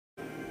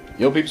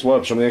Yo peeps, what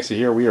up? Showmetotheexit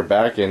here. We are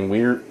back and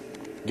we're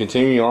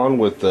continuing on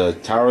with the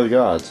Tower of the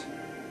Gods.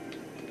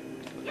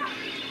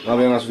 I'll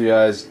be honest with you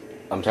guys,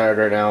 I'm tired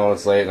right now.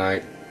 It's late at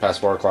night, past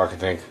 4 o'clock I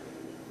think.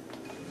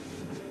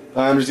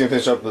 I'm just gonna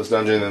finish up this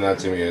dungeon and then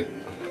that's gonna be it.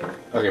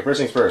 Okay, first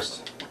things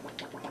first.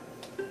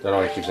 Don't know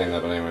why I keep saying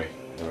that, but anyway,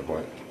 no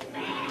point.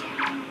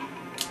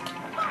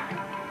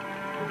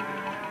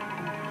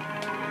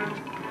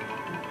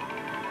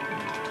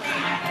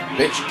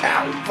 Bitch,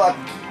 ow, fuck!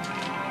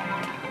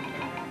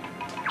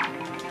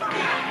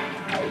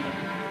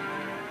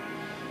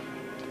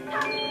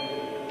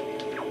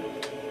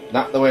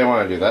 Not the way I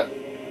want to do that.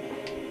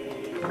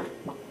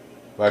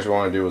 What I actually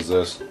want to do is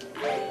this.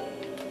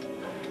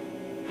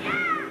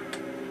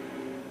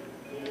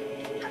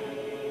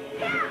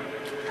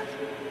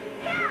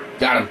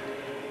 Got him!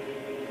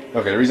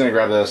 Okay, the reason I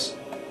grabbed this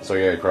is so I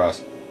get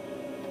across.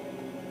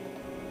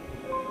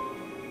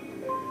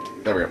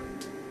 There we go.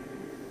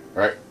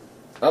 Alright.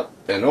 Up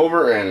and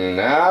over and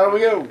out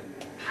we go!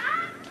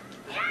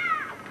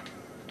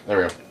 There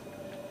we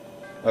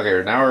go.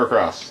 Okay, now we're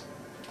across.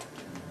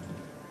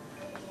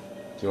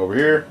 Go over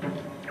here.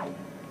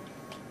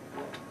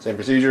 Same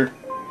procedure.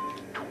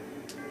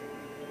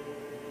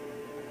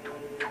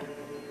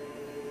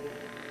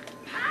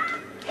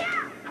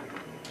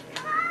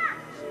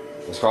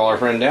 Let's call our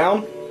friend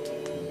down.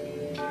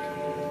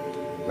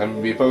 I'm going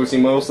to be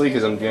focusing mostly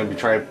because I'm going to be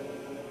trying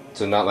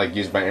to not like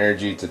use my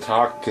energy to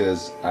talk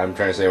because I'm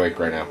trying to stay awake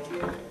right now.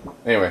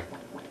 Anyway.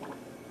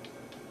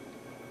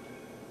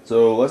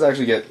 So let's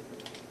actually get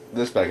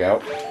this back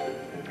out.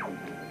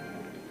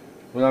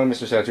 What's on,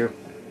 Mr. Statue?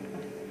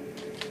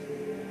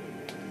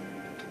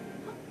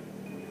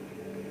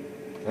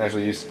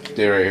 Actually, you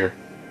stay right here.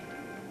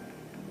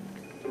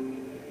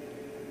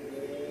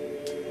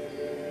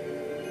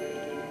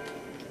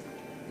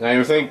 Now you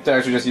would think to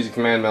actually just use a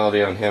command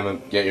melody on him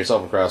and get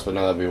yourself across, but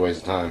no, that'd be a waste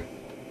of time.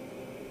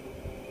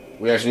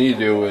 What we actually need to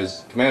do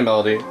is command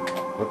melody.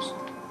 Whoops.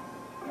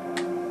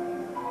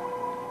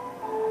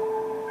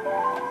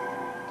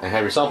 And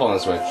have yourself on the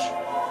switch.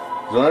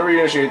 Whenever you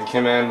initiate the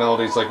command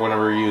melody, it's like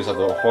whenever you use the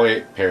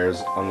Hoy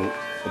pairs on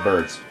the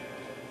birds.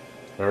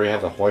 Whenever you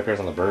have the Hoy pairs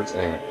on the birds?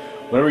 Anyway.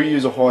 Whenever you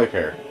use a Hoy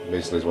pair,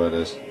 basically is what it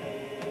is.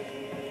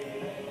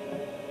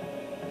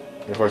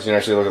 And of course, you can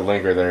actually look at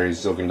Link right there, he's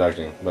still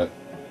conducting, but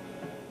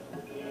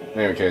in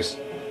any case,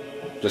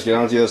 just get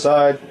onto the other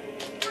side,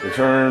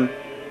 return,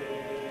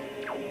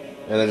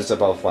 and then just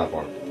step off the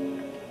platform.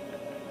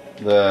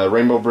 The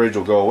rainbow bridge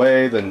will go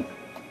away, then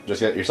just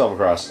get yourself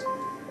across.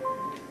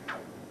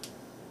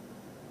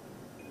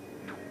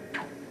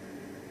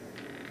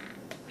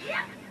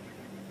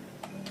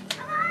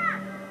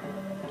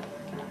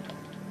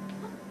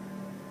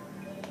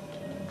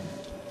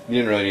 You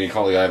didn't really need to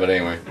call the guy, but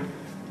anyway.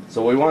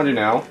 So what we want to do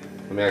now,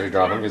 let me actually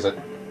drop him, because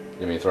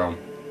give me a throw him.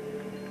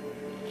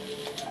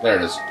 There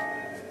it is.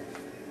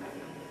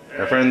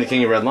 Our friend the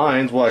King of Red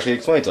Lions will actually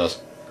explain to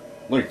us.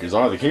 Link is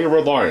I, the King of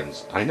Red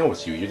Lions. I know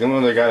it's you. You're the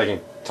only guy that can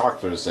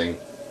talk through this thing.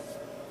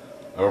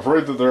 I'm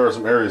afraid that there are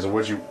some areas in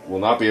which you will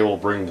not be able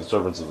to bring the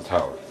servants of the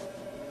tower.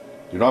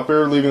 Do not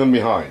fear leaving them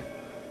behind.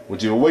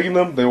 Once you awaken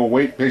them, they will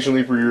wait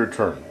patiently for your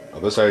return.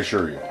 Of this I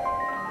assure you.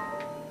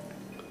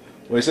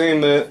 What he's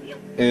saying that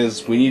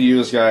is we need to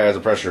use this guy as a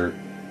pressure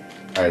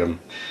item.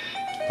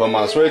 Put him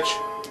on a switch,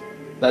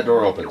 that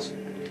door opens.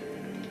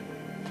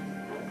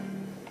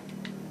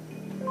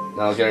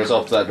 Now let's get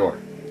ourselves to that door.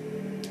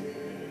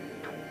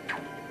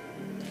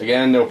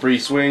 Again, no free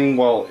swing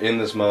while in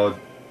this mode.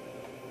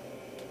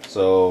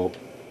 So,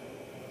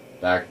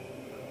 back,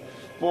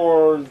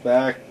 forth,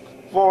 back,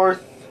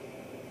 forth,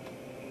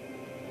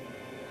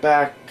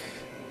 back,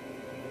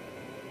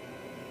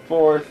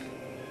 forth.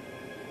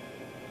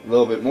 A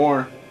little bit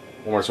more.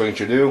 One more swing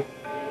should do.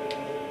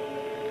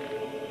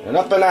 And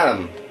up and at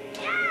him.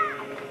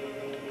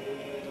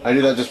 I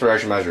do that just for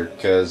extra measure,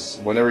 because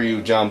whenever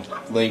you jump,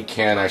 Link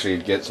can actually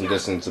get some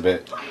distance a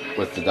bit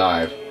with the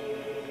dive.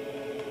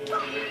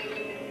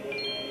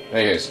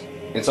 Anyways,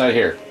 inside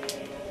here.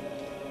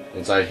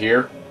 Inside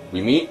here,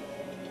 we meet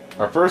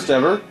our first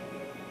ever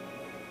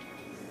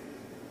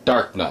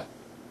Dark Nut.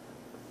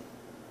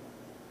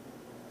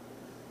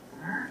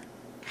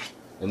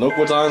 And look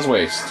what's on his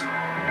waist.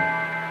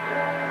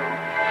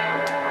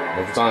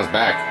 Look what's on his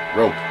back.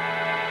 Rope.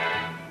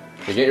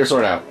 Okay, get your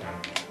sword out.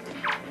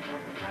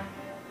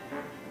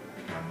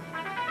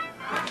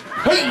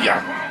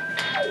 Hey-ya!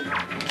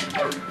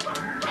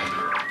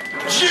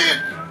 Shit!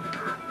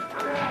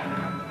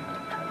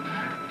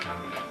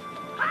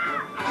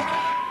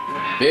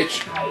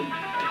 Bitch!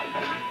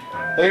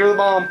 Thank you for the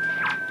bomb.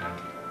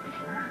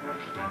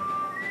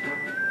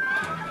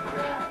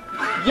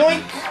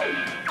 Yoink!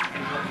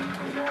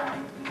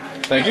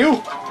 Thank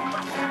you!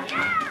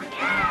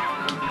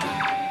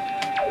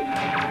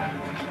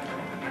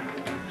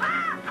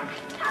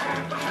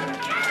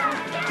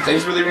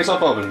 Thanks for leaving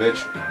yourself open,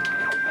 bitch.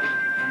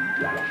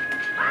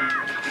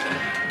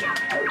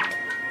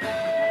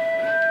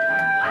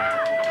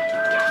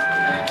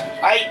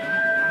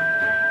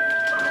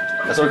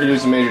 That sword can do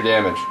some major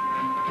damage.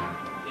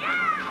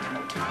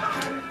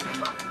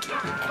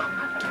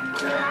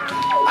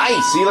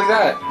 Nice! See, like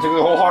that. Took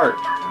the whole heart.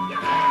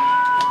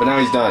 But now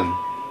he's done.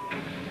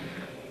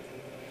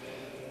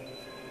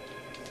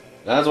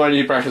 That's why I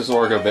need to practice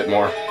Orca a bit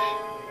more.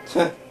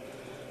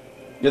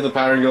 Get the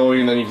pattern going,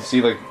 and then you can see,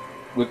 like,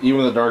 even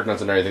with the dark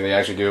nuts and everything, they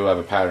actually do have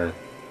a pattern.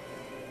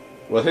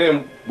 With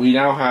him, we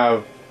now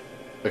have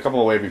a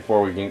couple of ways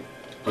before we can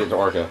get to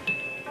Orca.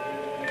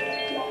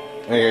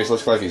 Anyways,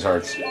 let's collect these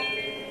hearts.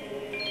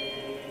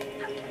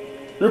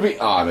 Rupee!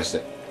 Ah, I missed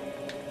it.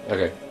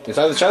 Okay,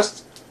 inside the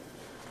chest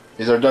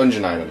is our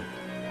dungeon item.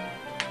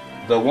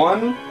 The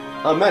one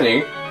of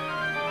many,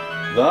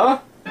 the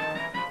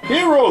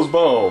Hero's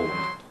Bow!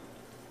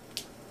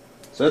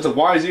 So it's a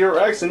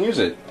Y0X and use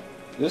it.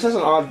 This has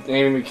an odd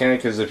aiming mechanic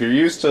because if you're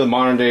used to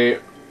modern day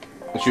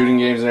shooting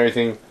games and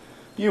everything,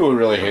 you would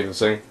really hate this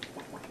thing.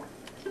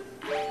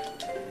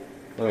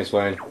 Let me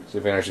explain. See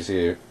if I can actually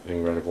see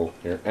anything reticle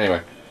here.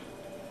 Anyway.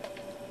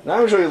 Now I'm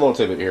going to show you a little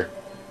tidbit here.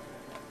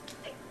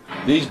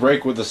 These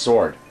break with the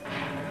sword.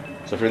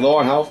 So if you're low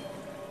on health,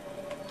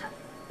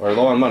 or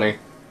low on money,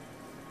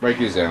 break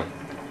these down.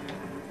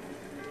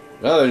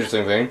 Another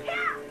interesting thing.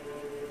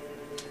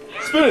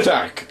 Spin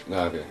attack!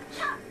 No, okay.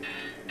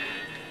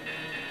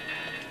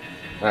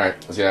 Alright,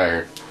 let's get out of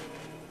here.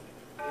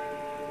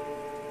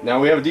 Now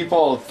we have a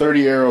default of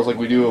 30 arrows like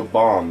we do of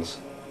bombs.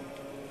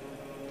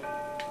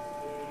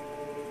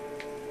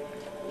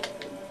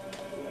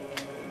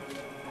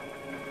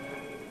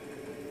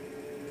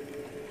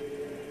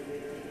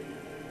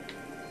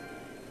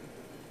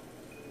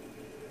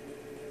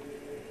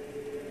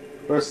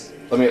 First,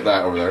 let me get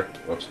that over there.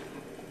 Whoops.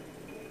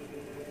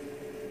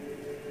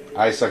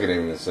 I suck at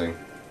aiming this thing.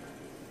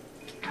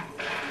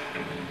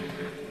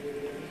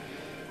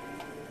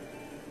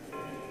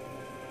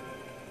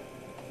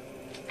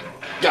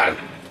 Got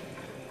him!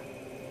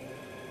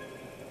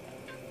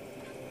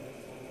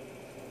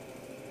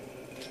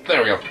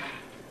 There we go.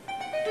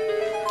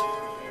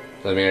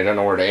 I mean, I don't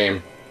know where to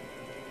aim.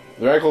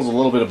 The reticle's a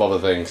little bit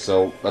above the thing,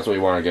 so that's what we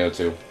want to go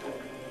to.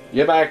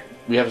 Get back,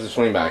 we have to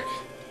swing back.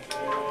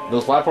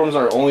 Those platforms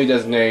are only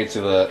designated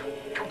to the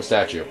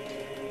statue.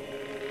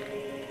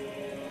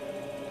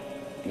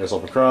 Just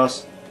up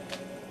across.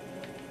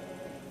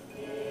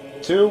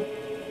 2.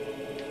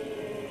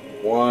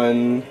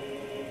 1.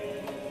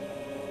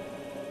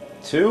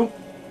 2.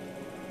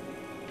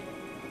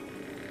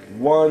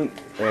 1.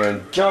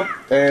 And jump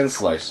and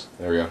slice.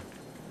 There we go.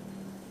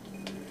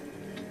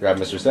 Grab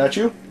Mr.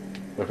 Statue.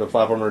 Look for the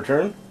platform and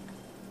return.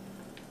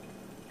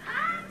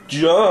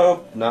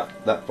 Jump! Not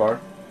that far.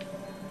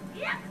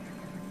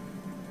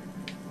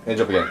 And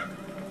jump again.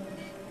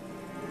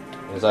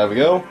 Inside we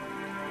go.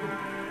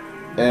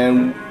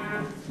 And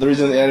the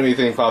reason the enemy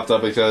thing popped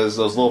up because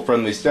those little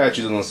friendly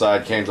statues on the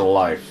side came to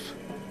life.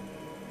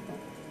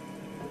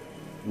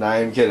 Not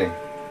even kidding.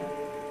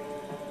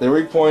 The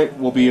weak point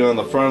will be on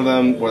the front of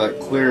them where that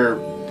clear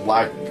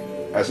black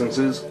essence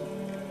is.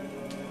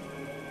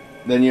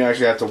 Then you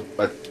actually have to,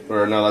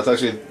 or no, that's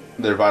actually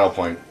their vital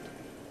point.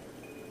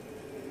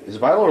 Is it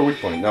vital or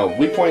weak point? No,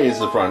 weak point is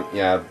the front.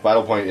 Yeah,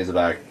 vital point is the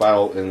back.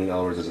 Vital, in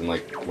other words, is in,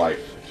 like,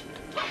 life.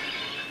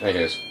 In any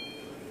case.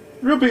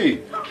 Rupee!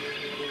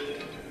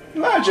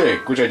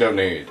 Magic! Which I don't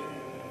need.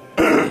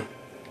 Okay,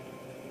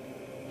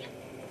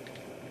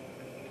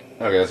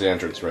 that's the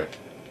entrance, right.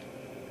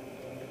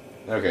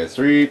 Okay,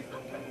 3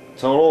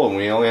 total, and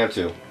we only have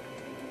 2.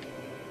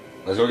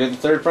 Let's go get the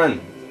third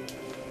friend.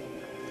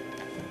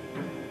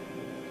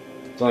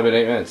 It's only been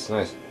 8 minutes.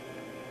 Nice.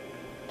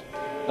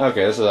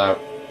 Okay, this is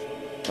out.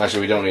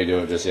 Actually, we don't need to do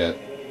it just yet.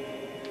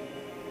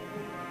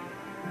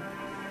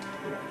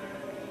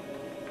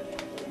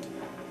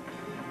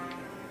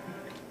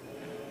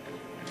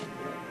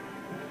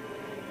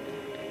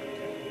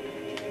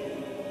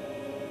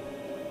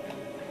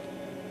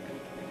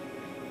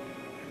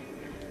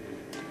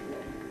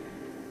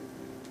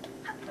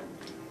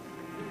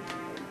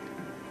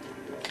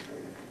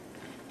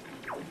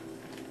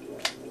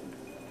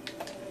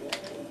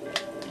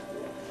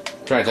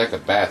 I'm trying to attack the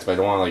bats, but I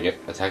don't want to like get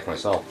attacked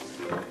myself.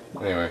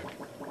 Anyway.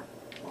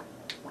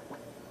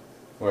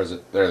 Where is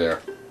it? There they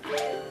are.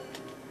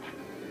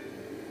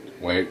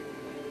 Wait.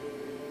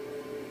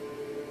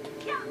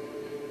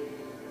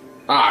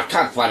 Ah, I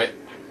can't flap it.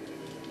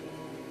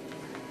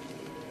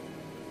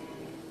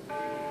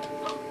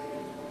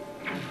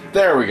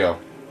 There we go.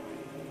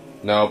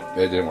 Nope,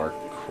 it didn't work.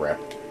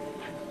 Crap.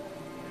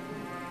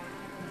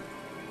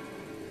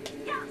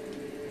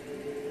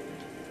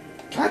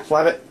 Can't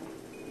flap it.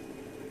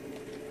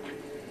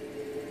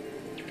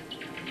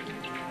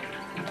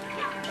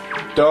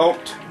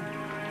 Don't.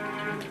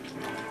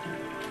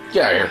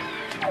 Get out of here.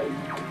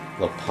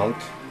 The punk.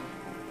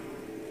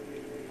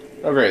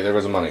 Oh great, there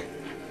goes the money.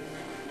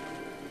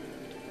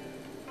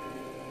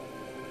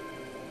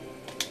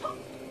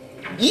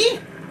 Yee!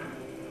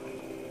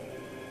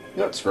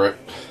 Yep, screw it.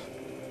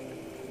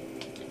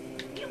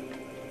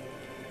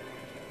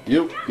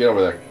 You, get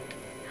over there.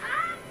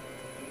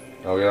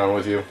 I'll get on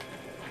with you.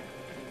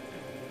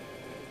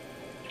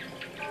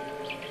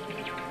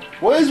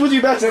 What is with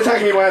you bats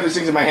attacking me when I have these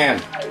things in my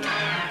hand?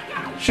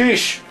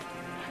 Sheesh.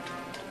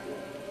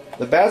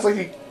 The bats like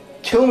to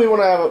kill me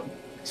when I have an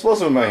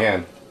explosive in my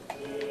hand.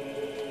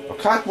 Oh,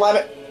 cock blab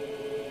it.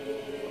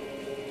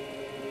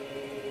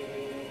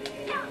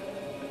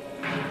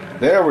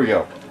 There we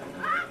go.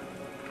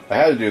 I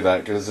had to do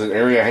that because it's an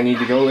area I need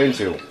to go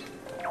into.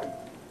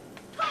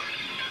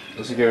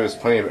 This would give us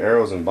plenty of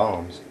arrows and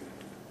bombs.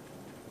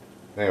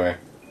 Anyway,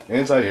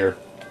 inside here.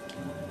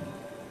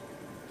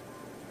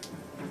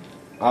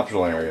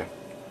 Optional area.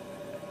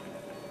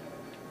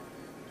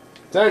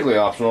 Technically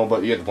optional,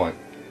 but you get the point.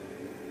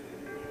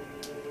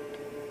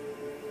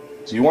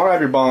 So you want to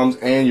have your bombs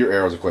and your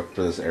arrows equipped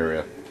for this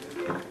area.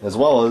 As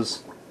well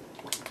as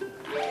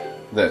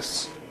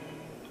this.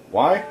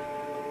 Why?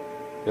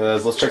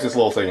 Because let's check this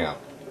little thing out.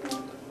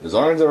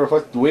 Designs that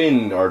reflect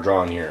wind are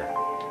drawn here.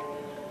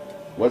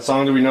 What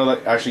song do we know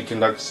that actually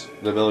conducts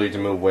the ability to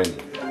move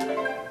wind?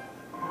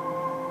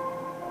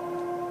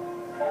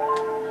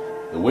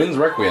 The Wind's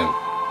Requiem.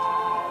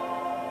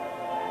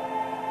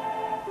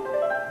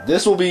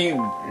 This will be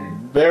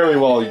very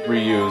well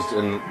reused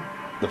in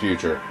the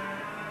future.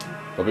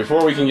 But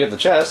before we can get the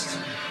chest,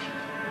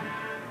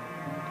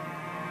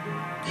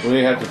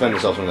 we have to defend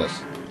ourselves from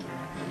this.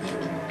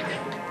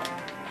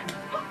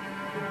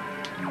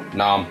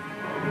 Nom.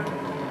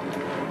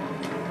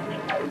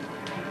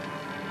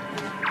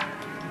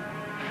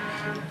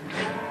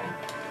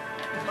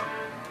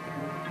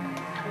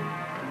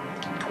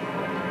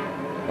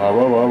 I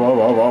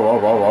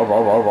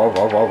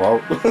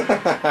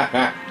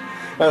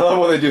love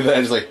when they do that.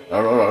 It's like.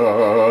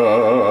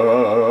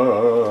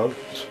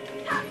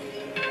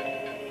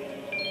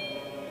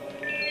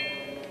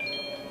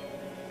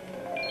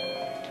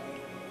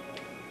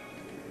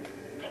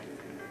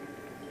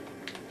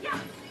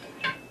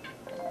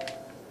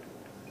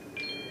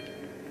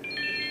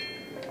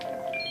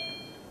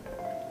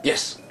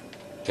 Yes!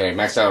 Okay,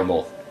 maxed out on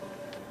both.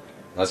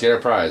 Let's get our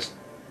prize.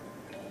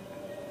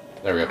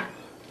 There we go.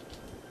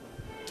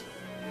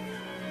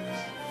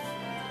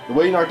 The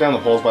way you knock down the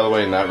poles, by the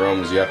way, in that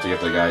room is you have to get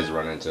the guys to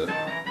run into it.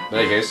 In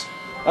any case,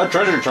 a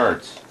treasure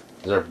chart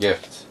is our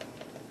gift.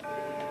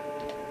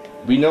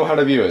 We know how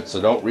to view it,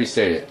 so don't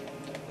restate it.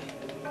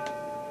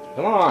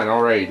 Come on,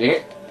 already, dang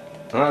it.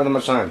 I don't have that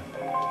much time.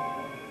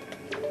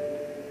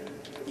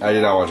 I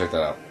did not want to check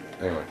that out.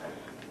 Anyway,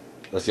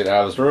 let's get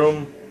out of this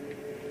room.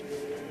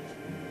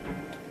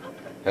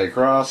 Head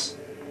across.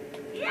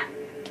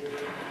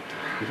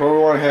 Before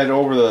we want to head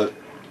over the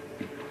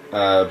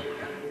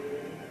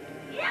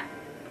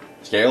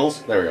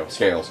scales? There we go,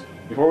 scales.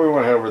 Before we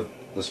want to head over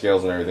the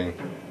scales and everything,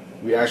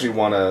 we actually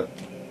want to...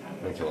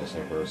 Let me kill this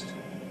thing first.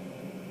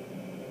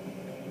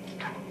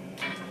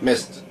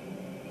 Missed.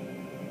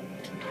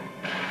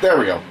 There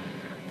we go.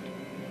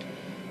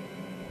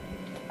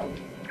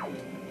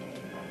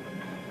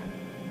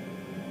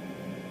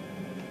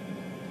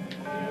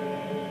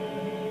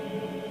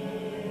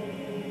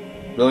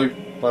 Really?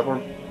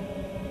 Platform?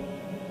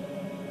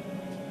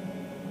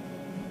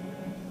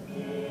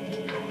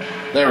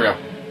 There we go.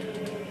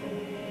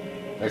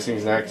 Next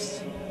thing's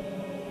next.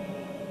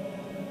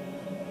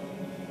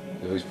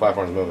 These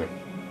platforms moving.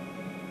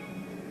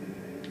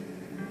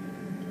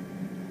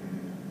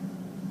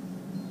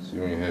 See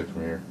when you hit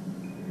from here.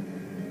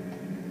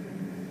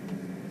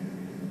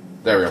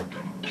 There we go.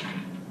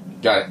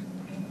 Got it.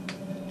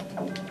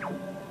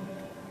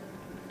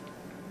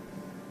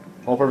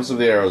 Whole purpose of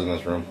the arrows in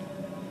this room.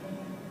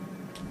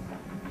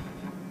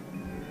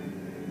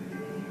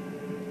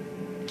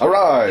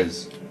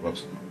 Arise!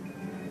 Whoops.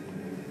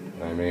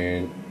 I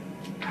mean...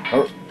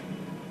 Oh,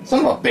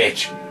 son of a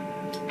bitch!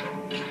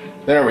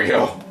 There we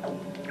go.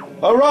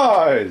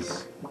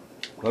 Arise!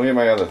 Let me get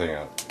my other thing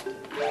out.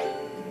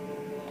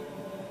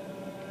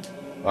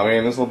 I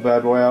mean, this little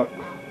bad boy out.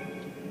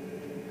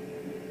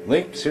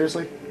 Link,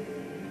 seriously?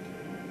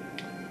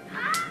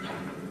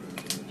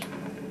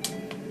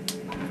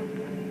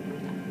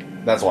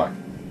 That's why.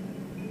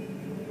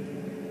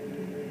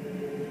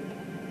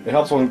 It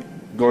helps when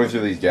going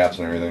through these gaps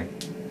and everything.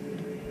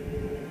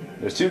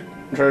 There's two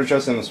treasure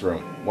chests in this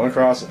room. One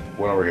across,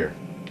 one over here.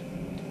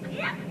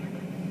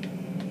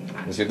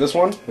 Let's get this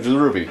one, which is a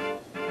rupee.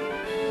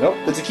 Nope,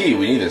 it's a key.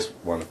 We need this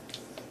one. I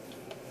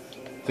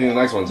think the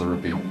next one's a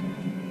rupee.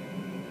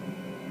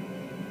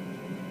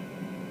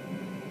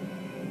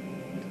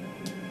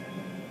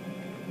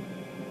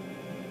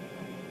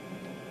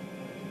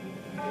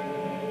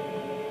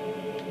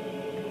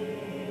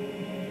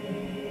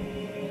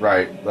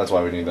 Right, that's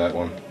why we need that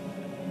one.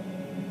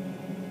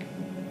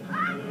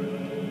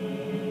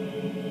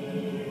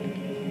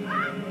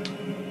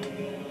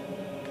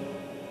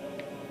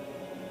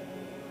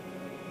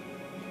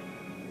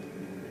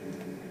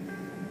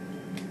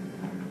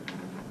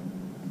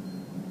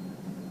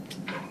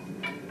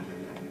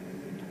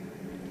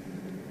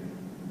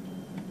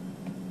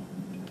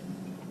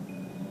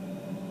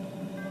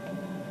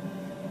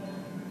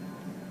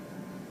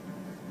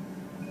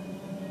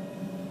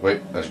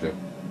 Wait, that should do.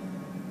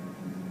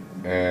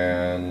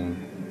 And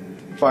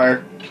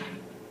fire.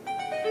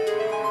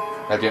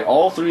 Have to get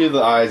all three of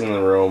the eyes in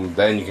the room,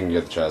 then you can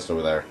get the chest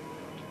over there.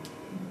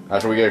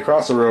 After we get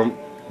across the room,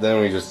 then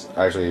we just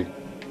actually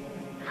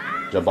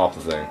jump off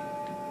the thing.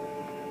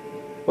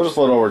 We'll just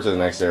float over to the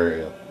next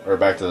area, or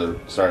back to the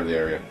start of the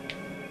area.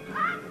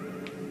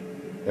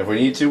 If we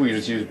need to, we can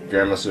just use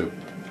Grandma's soup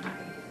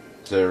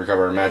to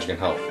recover our magic and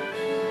health.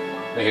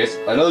 In any case,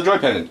 another joy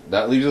pendant.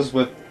 That leaves us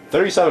with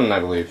 37, I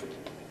believe.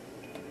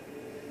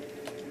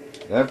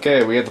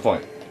 Okay, we get the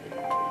point.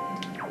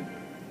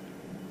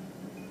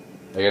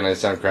 Again, I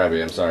sound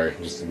crabby, I'm sorry.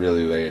 Just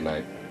really late at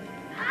night.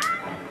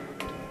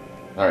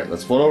 Alright,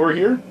 let's float over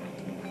here.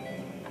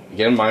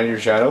 Again, mind your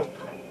shadow.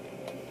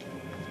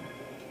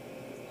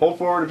 Hold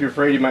forward if you're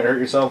afraid you might hurt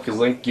yourself, because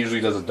Link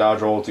usually does a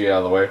dodge roll to get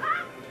out of the way.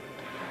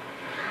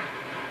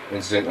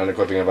 Instant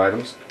unequipping of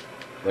items.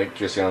 Link,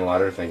 just get on the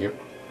ladder, thank you.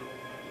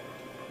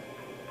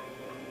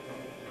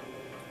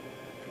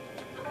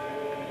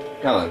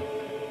 Now then.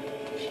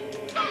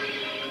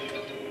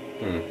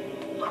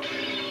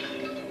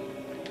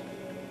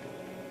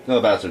 No,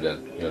 the bats are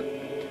dead. Good.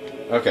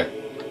 Okay.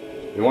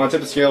 We want to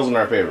tip the scales in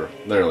our favor.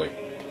 Literally.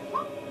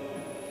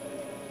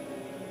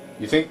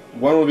 You think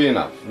one will be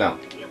enough? No.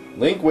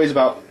 Link weighs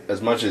about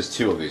as much as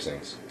 2 of these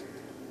things.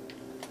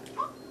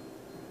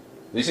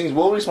 These things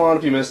will respawn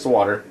if you miss the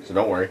water, so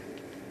don't worry.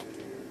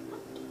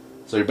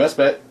 So your best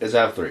bet is to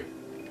have 3.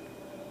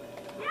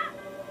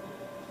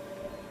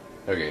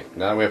 Okay,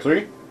 now that we have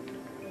 3,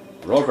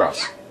 roll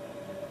across.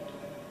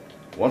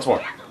 Once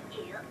more.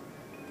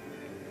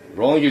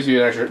 Rolling gives you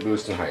an extra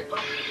boost in height.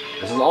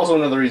 This is also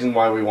another reason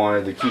why we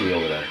wanted the key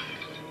over there.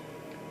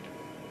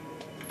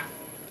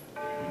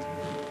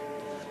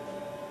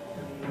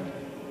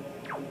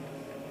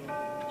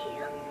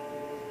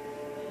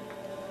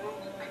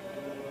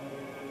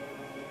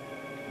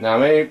 Now,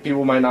 many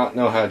people might not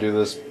know how to do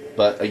this,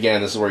 but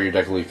again, this is where your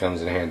deck leaf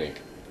comes in handy.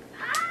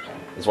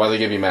 That's why they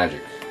give you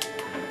magic.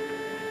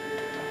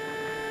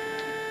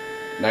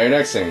 Now, your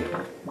next thing.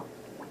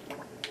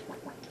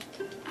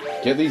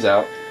 Get these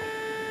out.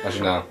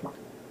 Actually, no.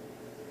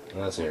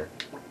 That's here.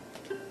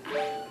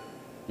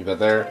 Keep that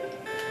there.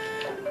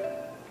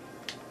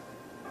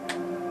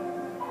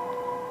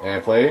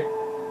 And play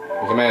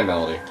the command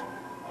melody.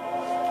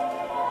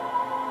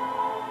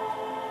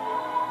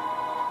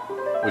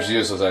 Which is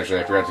useless, actually.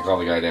 I forgot to call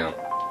the guy down.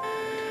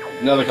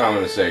 Another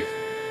common mistake.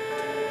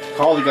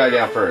 Call the guy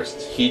down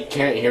first. He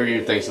can't hear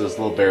you thanks to this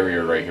little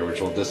barrier right here,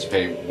 which will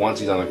dissipate once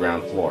he's on the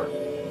ground floor.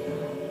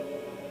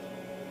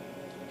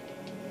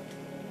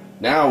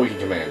 Now we can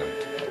command him.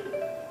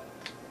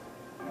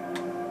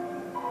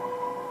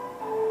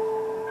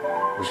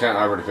 Which is kind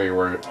of awkward to figure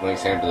where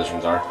Link's hand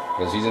positions are,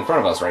 because he's in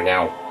front of us right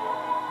now.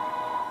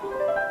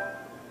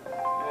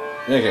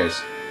 In any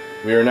case,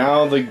 we are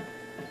now the...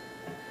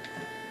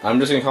 I'm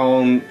just going to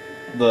call him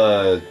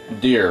the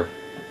deer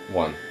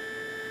one.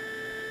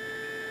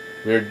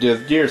 We're the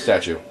deer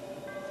statue.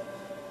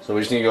 So we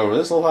just need to go over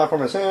this little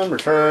platform as him,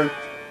 return,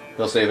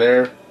 he'll stay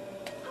there.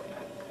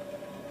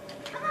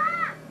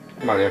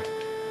 Come on, you.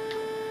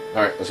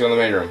 Alright, let's go in the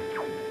main room.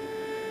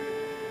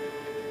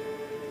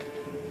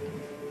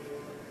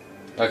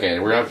 Okay,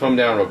 we're going to have to put him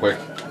down real quick,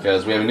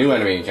 because we have a new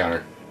enemy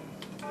encounter.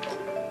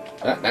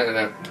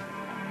 No.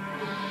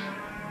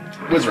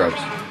 Wizard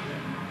ropes.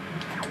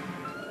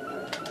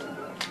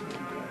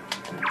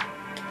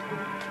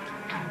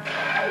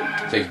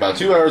 Takes about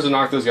 2 hours to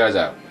knock those guys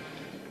out.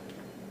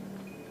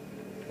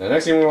 The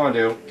next thing we want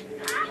to do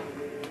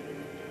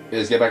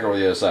is get back over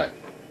the other side.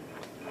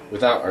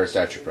 Without our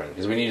statue friend,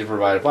 because we need to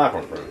provide a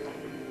platform for him.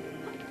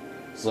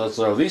 So let's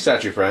throw these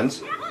statue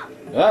friends.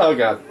 Oh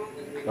god.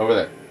 Over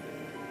there.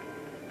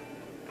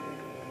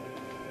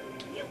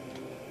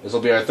 This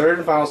will be our 3rd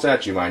and final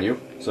statue, mind you.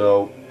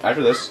 So,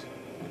 after this,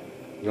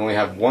 you only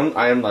have 1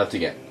 item left to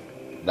get.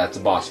 That's a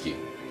boss key.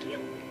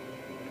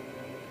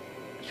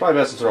 It's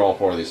probably best to throw all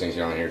 4 of these things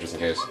down here, just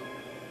in case.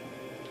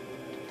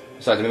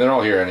 Besides, I mean, they're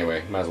all here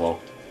anyway. Might as well.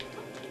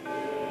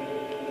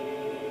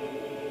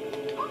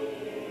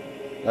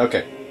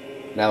 Okay.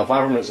 Now the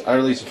platform is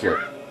utterly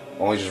secure.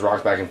 Only just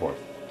rocks back and forth.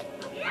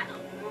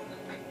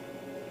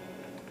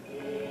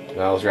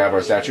 Now let's grab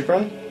our statue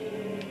friend.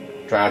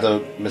 Try not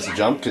to miss a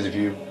jump, because if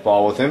you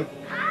fall with him,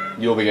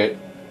 you'll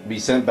be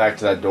sent back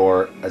to that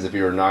door as if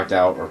you were knocked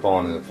out or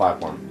fallen in the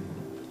platform.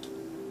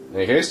 In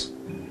any case,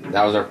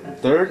 that was our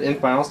 3rd and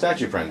final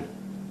statue friend.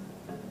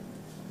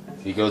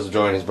 He goes to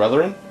join his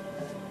brethren,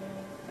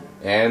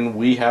 and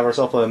we have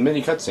ourselves a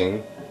mini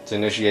cutscene to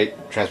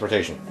initiate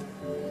transportation.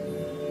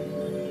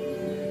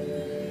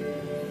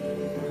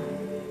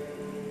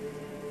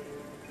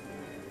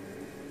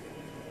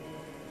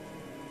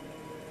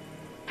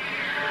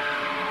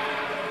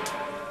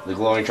 The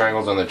glowing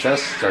triangles on the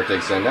chest start to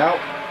extend out.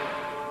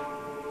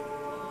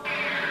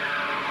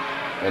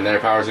 And their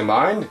powers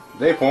combined,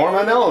 they form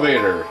an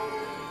elevator.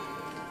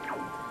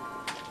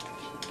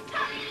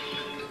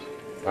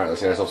 Alright, let's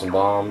get ourselves some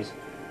bombs.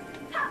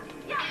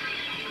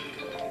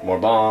 More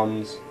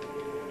bombs.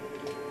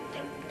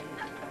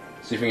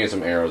 See if we can get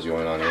some arrows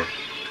going on here.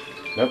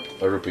 Nope,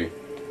 a rupee.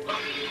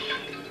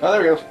 Oh,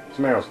 there we go.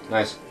 Some arrows.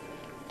 Nice.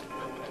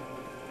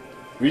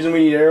 The reason we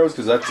need arrows,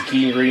 because that's the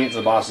key ingredient to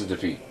the boss's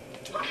defeat.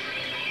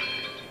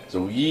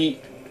 So No, I'm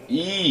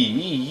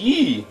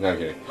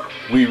kidding.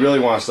 We really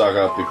want to stock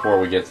up before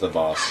we get to the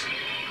boss.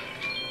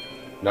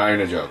 Not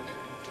even a joke.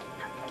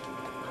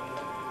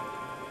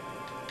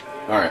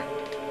 Alright.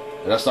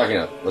 Enough stocking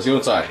up. Let's go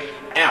inside.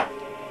 Ow!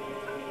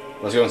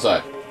 Let's go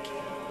inside.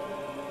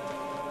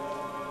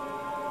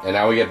 And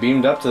now we get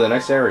beamed up to the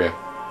next area.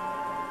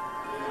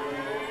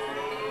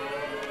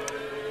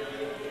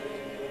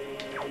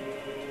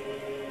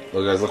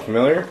 Those guys look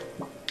familiar?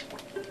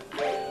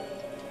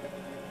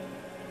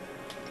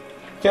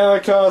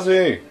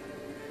 Kamikaze!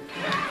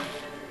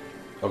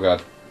 Oh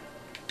god.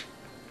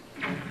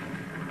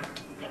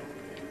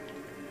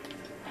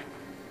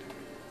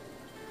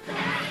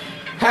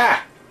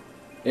 Ha!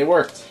 It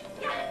worked.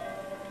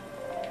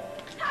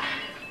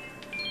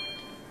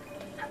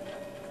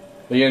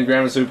 But again,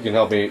 Grandma Soup can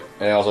help me,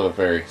 and I also have a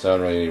fairy, so I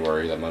don't really need to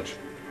worry that much.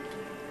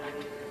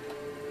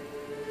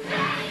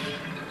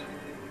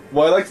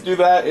 Why I like to do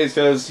that is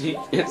because he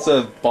hits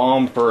a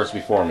bomb first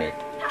before me.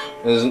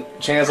 There's a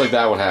chance like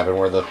that would happen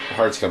where the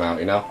hearts come out,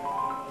 you know?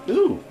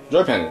 Ooh,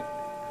 joy pendant.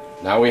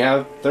 Now we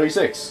have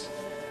 36.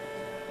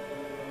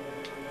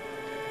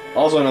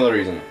 Also another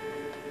reason.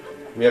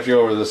 We have to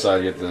go over to this side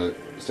to get the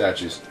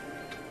statues.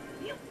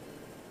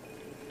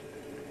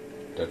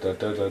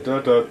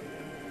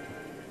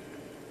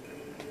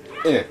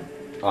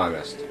 Oh, I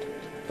missed.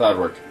 Thought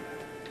it'd work.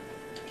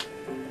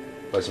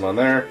 Place them on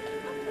there.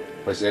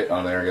 Place it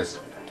on there, I guess,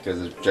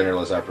 because it's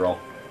genderless after all.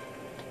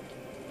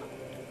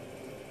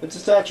 It's a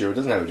statue, it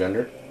doesn't have a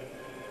gender.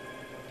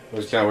 It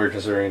was kind of weird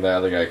considering that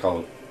other guy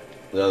called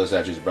the other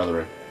statue's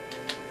brother.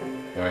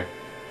 Anyway,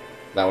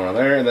 that one on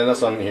there, and then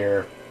this on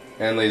here,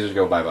 and lasers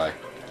go bye-bye.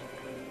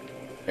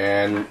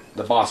 And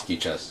the boss key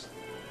chest.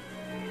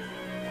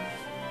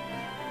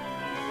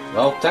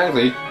 Well,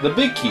 technically, the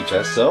big key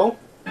chest, so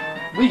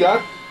we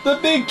got the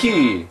big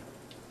key!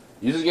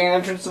 Use it to gain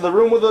entrance to the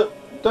room where the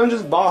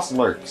dungeon's boss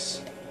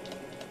lurks.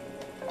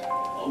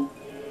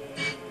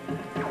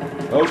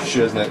 Oh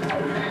shiznit.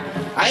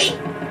 Aye!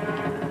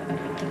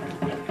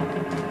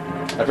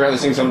 I forgot to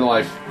sing something to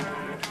life.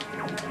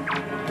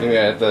 Maybe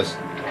I hit this.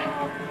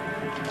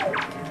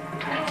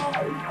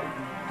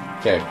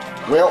 Okay,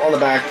 whale on the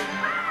back.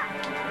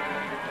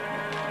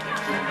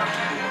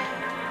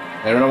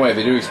 And run away,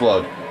 they do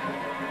explode.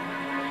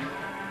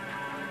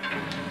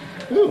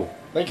 Ooh,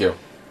 thank you.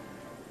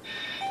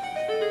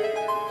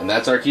 And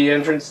that's our key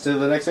entrance to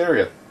the next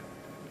area.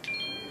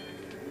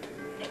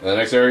 And the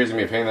next area is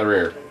going to be a pain in the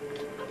rear.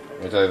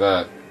 Let me tell you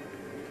that.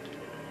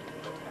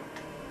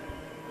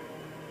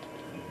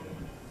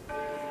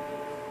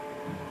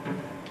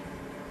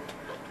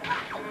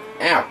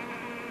 Ow!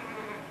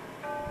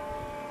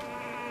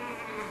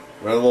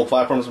 One of the little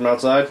platforms from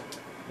outside?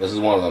 This is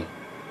one of them.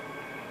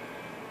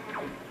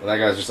 And that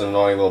guy's just an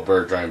annoying little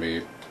bird trying to be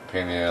a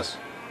pain in the ass.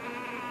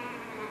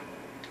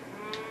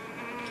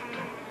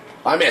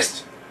 I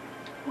missed!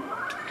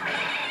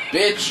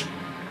 Bitch!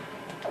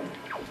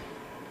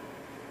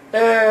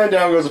 And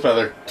down goes a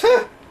feather.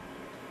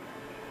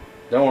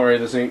 Don't worry,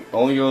 this thing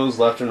only goes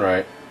left and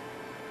right.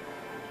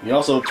 You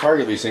also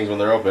target these things when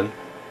they're open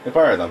and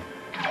fire them.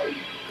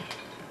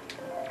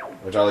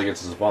 Which all he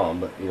gets is a bomb,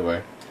 but either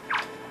way.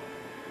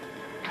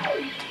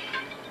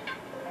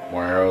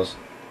 More arrows.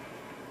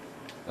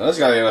 Now this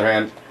guy, on the other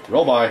hand,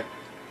 roll by.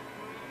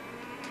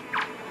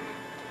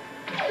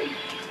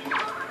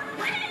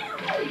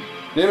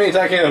 Didn't mean to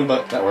attack him,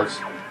 but that works.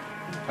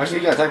 Actually,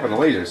 he got attacked by the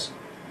lasers.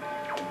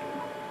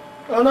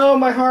 Oh no,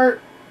 my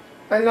heart!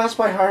 I lost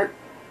my heart.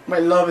 My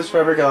love is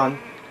forever gone.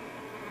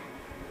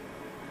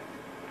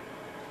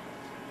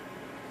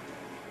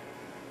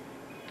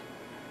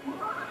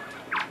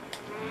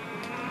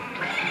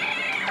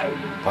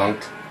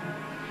 Punk.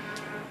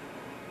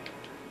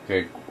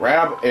 Okay,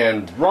 grab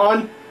and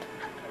run!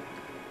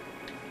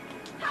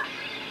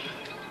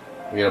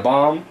 We get a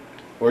bomb,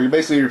 or you're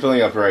basically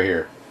refilling up right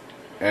here.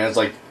 And it's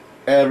like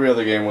every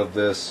other game with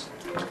this.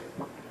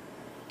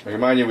 I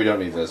remind you we don't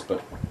need this,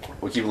 but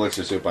we'll keep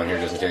elixir soup on here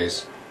just in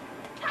case.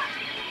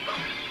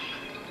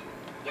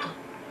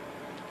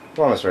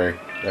 Come on, Miss Fairy.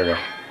 There we go.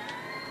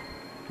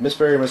 Miss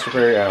Fairy, Mr.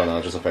 Fairy, I don't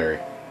know, just a fairy.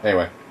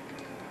 Anyway,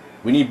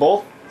 we need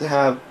both to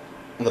have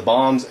the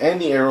bombs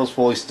and the arrows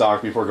fully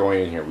stocked before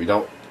going in here. We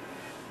don't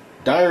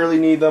direly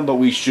need them, but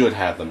we should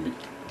have them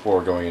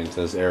before going into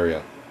this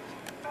area.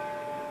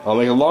 I'll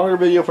make a longer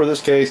video for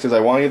this case because I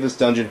want to get this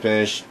dungeon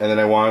finished and then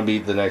I want to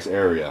beat the next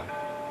area.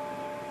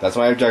 That's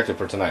my objective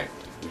for tonight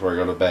before I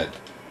go to bed.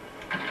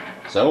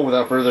 So,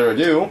 without further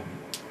ado,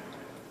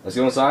 let's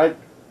go inside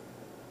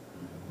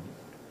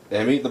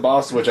and meet the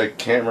boss, which I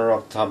can't remember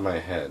off the top of my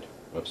head.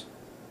 Whoops.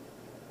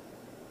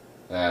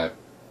 The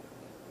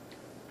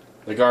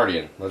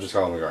Guardian. Let's just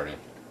call him the Guardian.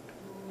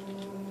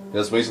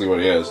 That's basically what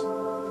he is.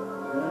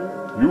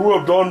 You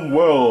have done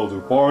well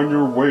to find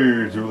your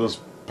way to this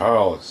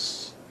palace.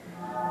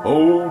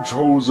 O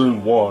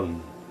chosen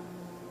one,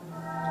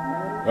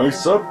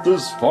 accept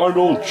this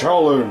final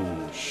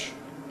challenge.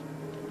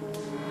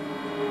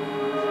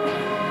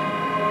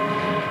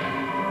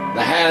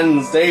 The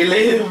hands, they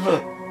live!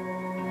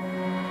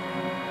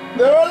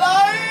 They're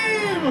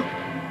alive!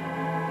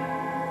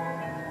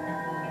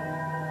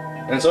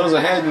 And so is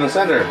the head in the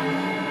center.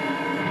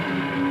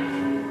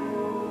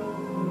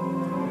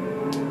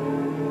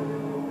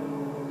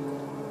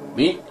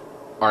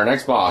 our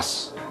next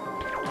boss.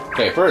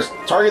 Okay, first,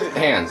 target the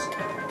hands.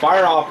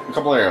 Fire off a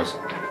couple arrows.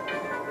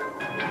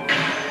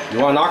 You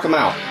want to knock them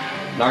out.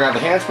 Knock out the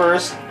hands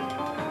first.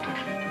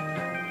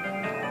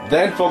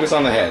 Then focus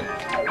on the head.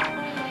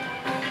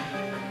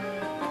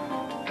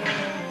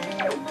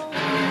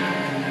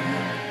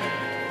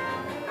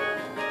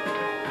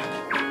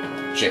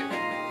 Shit.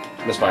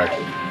 Misfired.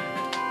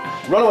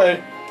 Run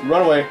away!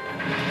 Run away!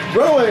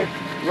 Run away!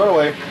 Run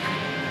away!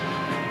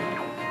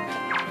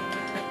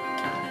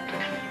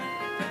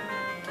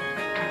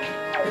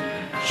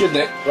 Shouldn't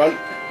it? Run!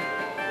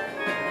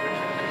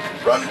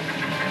 Run!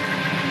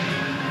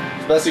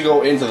 It's best to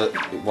go into the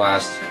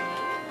blast.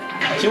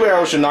 2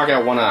 arrows should knock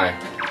out 1 eye.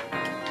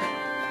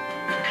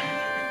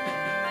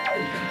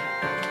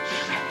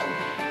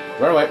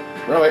 Run away!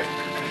 Run away!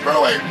 Run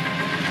away!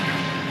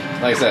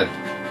 Like I said.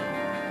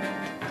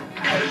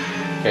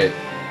 Okay,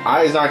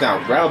 eye is knocked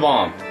out. Grab a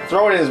bomb.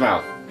 Throw it in his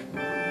mouth.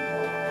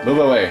 Move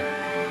away.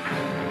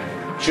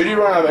 Should you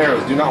run out of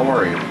arrows, do not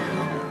worry.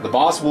 The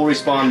boss will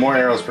respawn more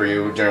arrows for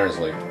you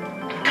generously.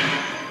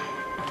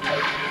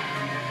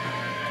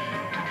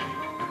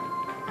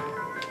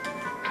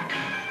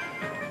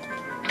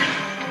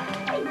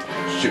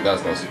 Shoot, that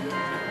was close.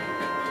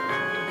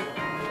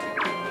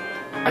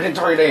 I didn't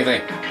target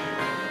anything. I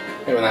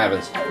hate when that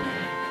happens.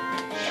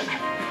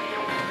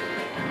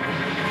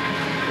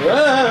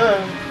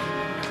 Ah!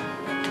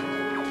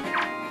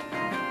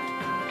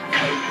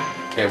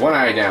 Okay, 1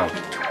 eye down.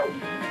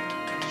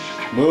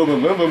 Move,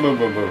 move, move, move, move,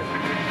 move, move.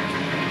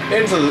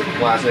 Into the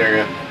blast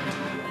area.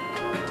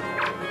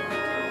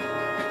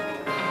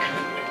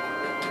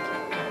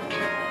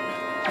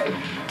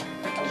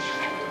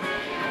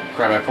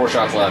 Crap, I have 4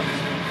 shots left.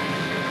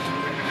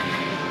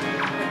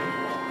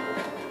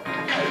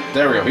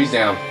 There we go, he's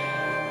down.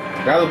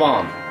 Grab the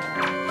bomb.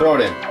 Throw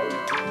it in.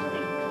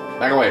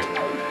 Back away.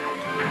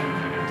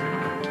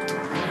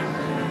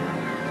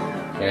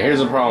 Okay, here's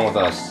the problem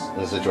with us in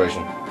this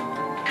situation.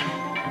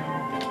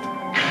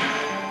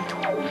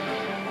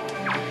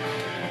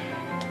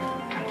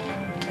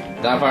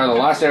 That fire the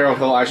last arrow,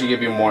 he'll actually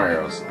give you more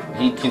arrows.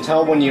 He can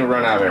tell when you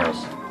run out of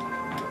arrows.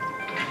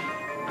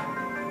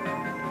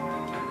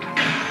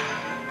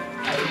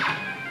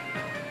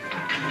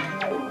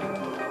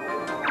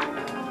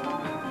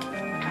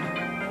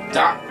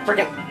 Ah,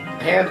 freaking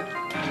hand.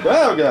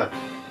 Oh god.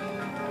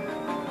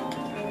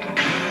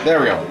 There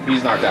we go.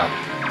 He's knocked out.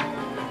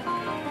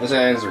 This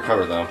hand's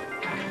recovered though.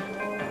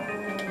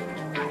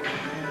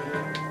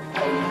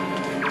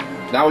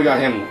 Now we got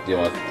him to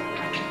deal with.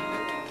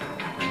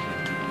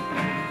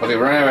 Okay,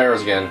 we're running out of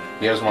arrows again.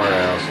 He has more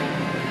arrows.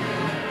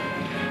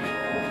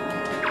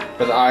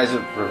 But the eyes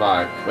have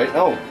revived. Wait,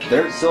 no,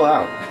 they're still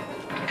out.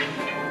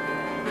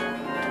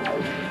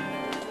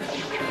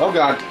 Oh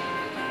god.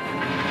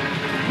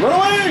 Run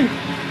away!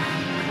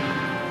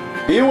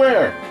 Be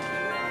aware!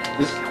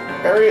 This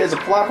area is a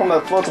platform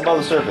that floats above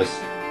the surface.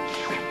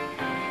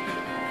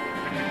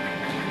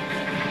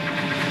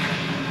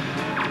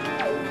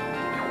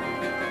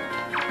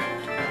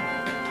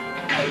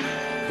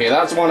 Okay,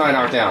 that's 1 eye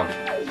knocked down.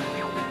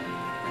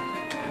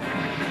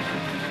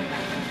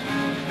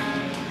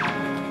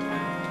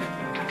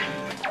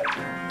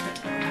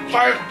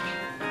 Fire!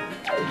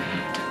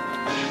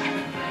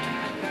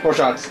 4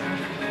 shots.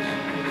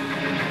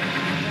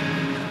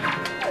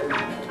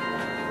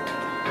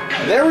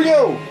 There we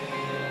go!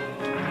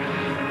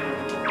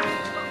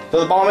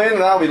 Throw the bomb in,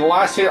 and that'll be the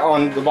last hit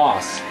on the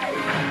boss.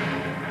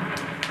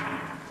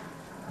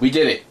 We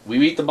did it. We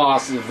beat the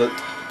boss of the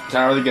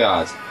Tower of the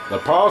Gods. The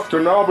path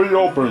can now be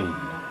opened.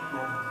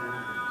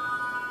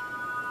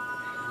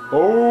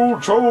 Oh,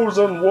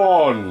 chosen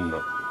one!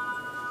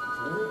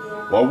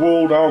 What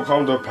will now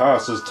come to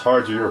pass is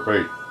tied to your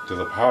fate, to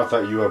the path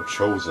that you have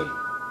chosen.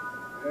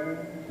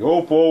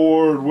 Go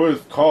forward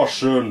with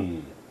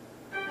caution.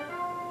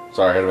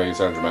 Sorry, I had to make it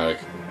sound dramatic.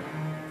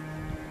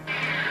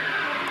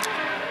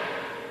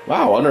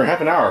 Wow, under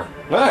half an hour.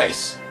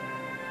 Nice!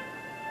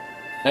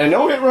 And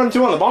no hit run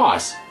 2 on the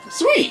boss.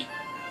 Sweet!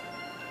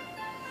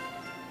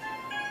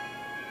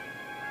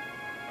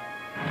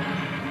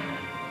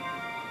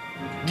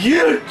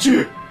 Get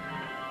you!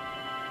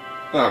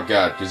 Oh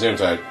god,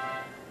 Gesundheit.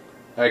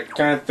 I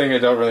kind of think I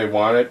don't really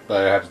want it,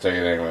 but I have to take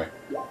it anyway.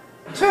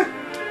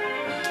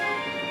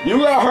 You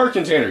got a heart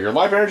container. Your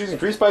life energy is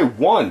increased by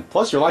 1,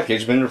 plus your life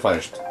gauge has been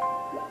replenished.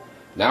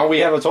 Now we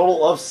have a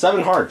total of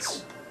 7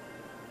 hearts.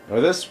 And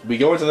with this, we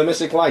go into the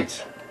Mystic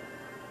Light.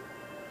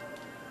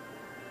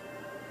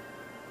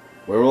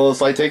 Where will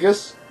this light take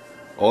us?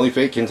 Only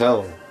fate can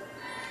tell.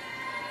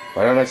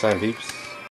 Bye now next time, peeps.